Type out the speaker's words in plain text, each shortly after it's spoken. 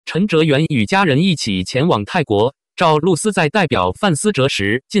陈哲源与家人一起前往泰国，赵露思在代表范思哲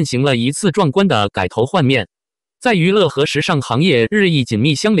时进行了一次壮观的改头换面。在娱乐和时尚行业日益紧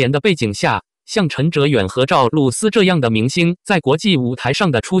密相连的背景下，像陈哲远和赵露思这样的明星在国际舞台上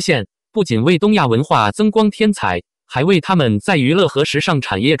的出现，不仅为东亚文化增光添彩，还为他们在娱乐和时尚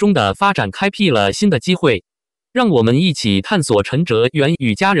产业中的发展开辟了新的机会。让我们一起探索陈哲远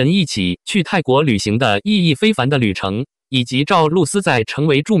与家人一起去泰国旅行的意义非凡的旅程，以及赵露思在成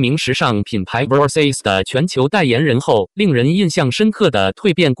为著名时尚品牌 Versace 的全球代言人后令人印象深刻的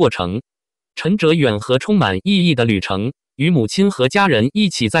蜕变过程。陈哲远和充满意义的旅程，与母亲和家人一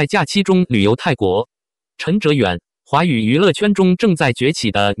起在假期中旅游泰国。陈哲远，华语娱乐圈中正在崛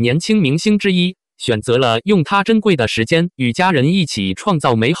起的年轻明星之一，选择了用他珍贵的时间与家人一起创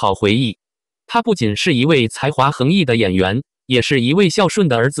造美好回忆。他不仅是一位才华横溢的演员，也是一位孝顺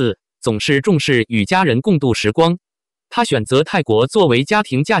的儿子，总是重视与家人共度时光。他选择泰国作为家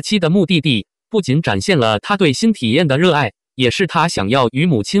庭假期的目的地，不仅展现了他对新体验的热爱，也是他想要与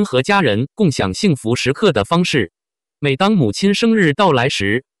母亲和家人共享幸福时刻的方式。每当母亲生日到来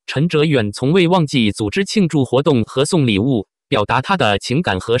时，陈哲远从未忘记组织庆祝活动和送礼物，表达他的情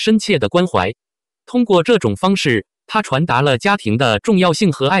感和深切的关怀。通过这种方式，他传达了家庭的重要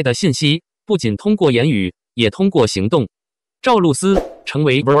性和爱的信息，不仅通过言语，也通过行动。赵露思成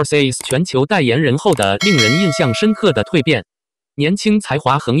为 Versace 全球代言人后的令人印象深刻的蜕变。年轻才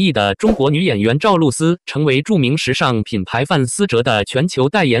华横溢的中国女演员赵露思成为著名时尚品牌范思哲的全球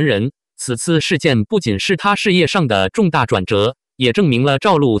代言人。此次事件不仅是她事业上的重大转折，也证明了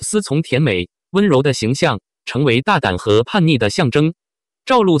赵露思从甜美、温柔的形象成为大胆和叛逆的象征。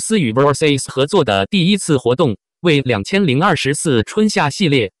赵露思与 Versace 合作的第一次活动为2024春夏系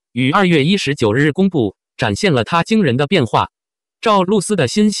列，于2月19日公布，展现了她惊人的变化。赵露思的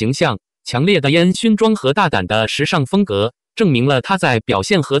新形象、强烈的烟熏妆和大胆的时尚风格，证明了她在表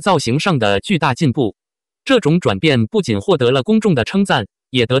现和造型上的巨大进步。这种转变不仅获得了公众的称赞，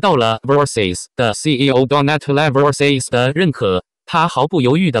也得到了 Versace 的 CEO Donatella Versace 的认可。他毫不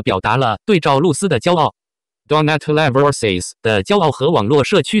犹豫地表达了对赵露思的骄傲。Donatella Versace 的骄傲和网络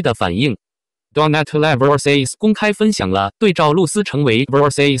社区的反应。Donatella Versace 公开分享了对赵露思成为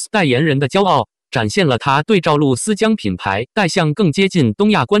Versace 代言人的骄傲，展现了他对赵露思将品牌带向更接近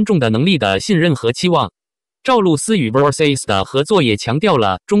东亚观众的能力的信任和期望。赵露思与 Versace 的合作也强调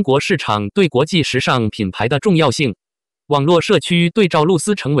了中国市场对国际时尚品牌的重要性。网络社区对赵露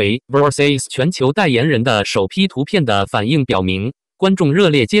思成为 Versace 全球代言人的首批图片的反应表明，观众热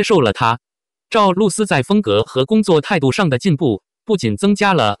烈接受了她。赵露思在风格和工作态度上的进步，不仅增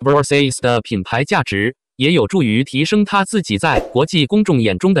加了 Versace 的品牌价值，也有助于提升她自己在国际公众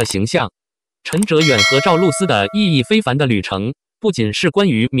眼中的形象。陈哲远和赵露思的意义非凡的旅程，不仅是关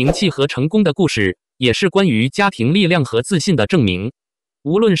于名气和成功的故事，也是关于家庭力量和自信的证明。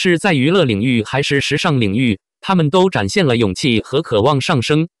无论是在娱乐领域还是时尚领域，他们都展现了勇气和渴望上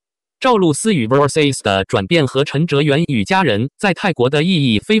升。赵露思与 Versace 的转变和陈哲远与家人在泰国的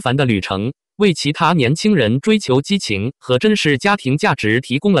意义非凡的旅程，为其他年轻人追求激情和珍视家庭价值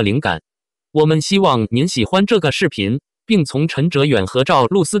提供了灵感。我们希望您喜欢这个视频，并从陈哲远和赵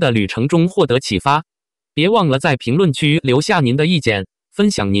露思的旅程中获得启发。别忘了在评论区留下您的意见，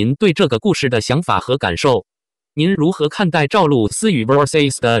分享您对这个故事的想法和感受。您如何看待赵露思与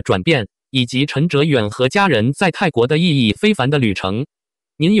Versace 的转变，以及陈哲远和家人在泰国的意义非凡的旅程？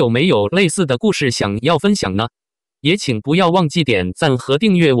您有没有类似的故事想要分享呢？也请不要忘记点赞和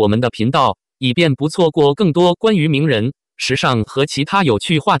订阅我们的频道，以便不错过更多关于名人、时尚和其他有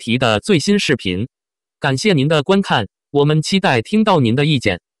趣话题的最新视频。感谢您的观看，我们期待听到您的意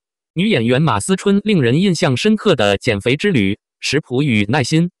见。女演员马思纯令人印象深刻的减肥之旅，食谱与耐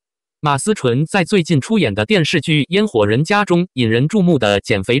心。马思纯在最近出演的电视剧《烟火人家》中引人注目的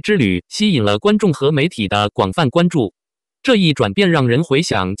减肥之旅，吸引了观众和媒体的广泛关注。这一转变让人回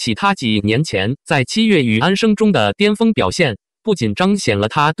想起她几年前在《7月与安生》中的巅峰表现，不仅彰显了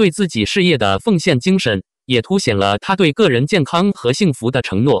她对自己事业的奉献精神，也凸显了她对个人健康和幸福的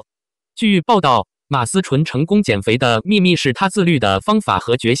承诺。据报道，马思纯成功减肥的秘密是她自律的方法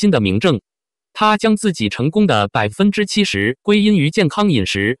和决心的明证。她将自己成功的70%归因于健康饮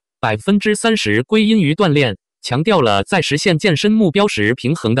食，30%归因于锻炼，强调了在实现健身目标时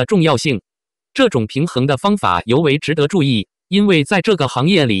平衡的重要性。这种平衡的方法尤为值得注意，因为在这个行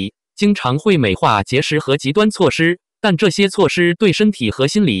业里，经常会美化节食和极端措施，但这些措施对身体和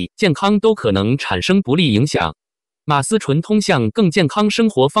心理健康都可能产生不利影响。马思纯通向更健康生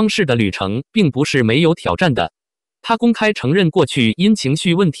活方式的旅程并不是没有挑战的。她公开承认过去因情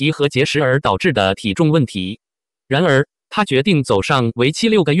绪问题和节食而导致的体重问题。然而，她决定走上为期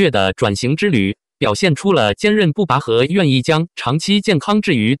6个月的转型之旅，表现出了坚韧不拔和愿意将长期健康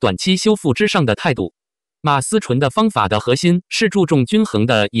置于短期修复之上的态度。马思纯的方法的核心是注重均衡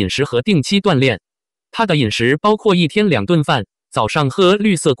的饮食和定期锻炼。她的饮食包括1天2顿饭，早上喝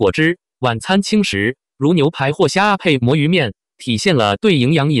绿色果汁，晚餐轻食，如牛排或虾配魔芋面，体现了对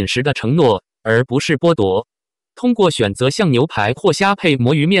营养饮食的承诺，而不是剥夺。通过选择像牛排或虾配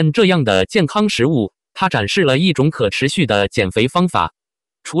魔芋面这样的健康食物，她展示了一种可持续的减肥方法。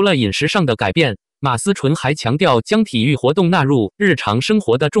除了饮食上的改变，马思纯还强调将体育活动纳入日常生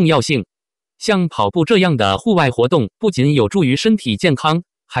活的重要性。像跑步这样的户外活动，不仅有助于身体健康，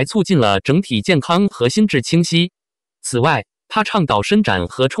还促进了整体健康和心智清晰。此外，他倡导伸展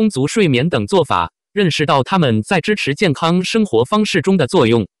和充足睡眠等做法，认识到他们在支持健康生活方式中的作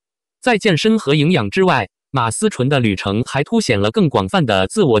用。在健身和营养之外，马思纯的旅程还凸显了更广泛的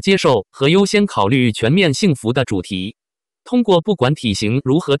自我接受和优先考虑全面幸福的主题。通过不管体型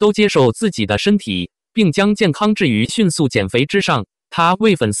如何都接受自己的身体，并将健康置于迅速减肥之上，他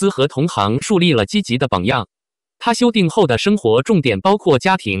为粉丝和同行树立了积极的榜样。他修订后的生活重点包括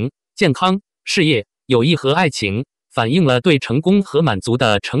家庭、健康、事业、友谊和爱情，反映了对成功和满足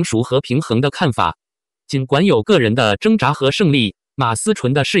的成熟和平衡的看法。尽管有个人的挣扎和胜利，马思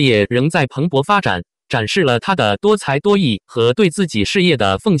纯的事业仍在蓬勃发展，展示了他的多才多艺和对自己事业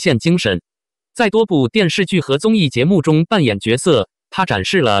的奉献精神。在多部电视剧和综艺节目中扮演角色，他展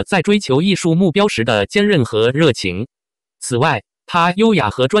示了在追求艺术目标时的坚韧和热情。此外，她优雅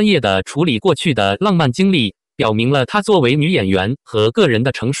和专业地处理过去的浪漫经历，表明了她作为女演员和个人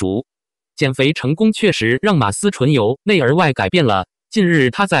的成熟。减肥成功确实让马思纯由内而外改变了。近日，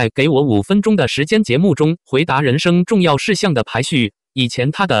她在《给我5分钟的时间》节目中回答人生重要事项的排序，以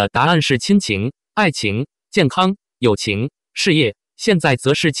前她的答案是亲情、爱情、健康、友情、事业，现在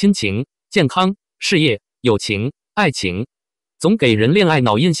则是亲情、健康、事业、友情、爱情。总给人恋爱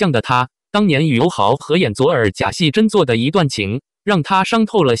脑印象的她，当年与欧豪合演左耳假戏真做的一段情，让他伤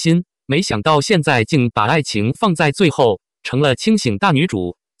透了心，没想到现在竟把爱情放在最后，成了清醒大女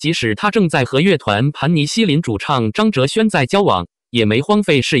主。即使她正在和乐团盘尼西林主唱张哲轩在交往，也没荒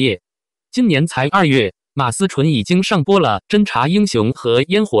废事业。今年才2月，马思纯已经上播了《侦察英雄》和《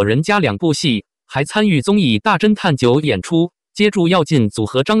烟火人家》2部戏，还参与综艺《大侦探9》演出，接住要进组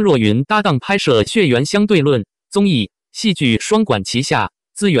合张若昀搭档拍摄《血缘相对论》综艺，戏剧双管齐下，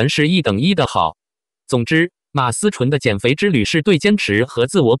资源是1等1的好。总之，马思纯的减肥之旅是对坚持和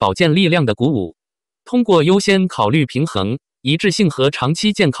自我保健力量的鼓舞。通过优先考虑平衡、一致性和长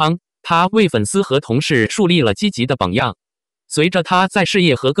期健康，他为粉丝和同事树立了积极的榜样。随着他在事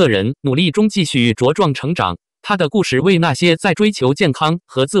业和个人努力中继续茁壮成长，他的故事为那些在追求健康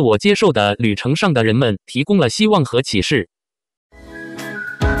和自我接受的旅程上的人们提供了希望和启示。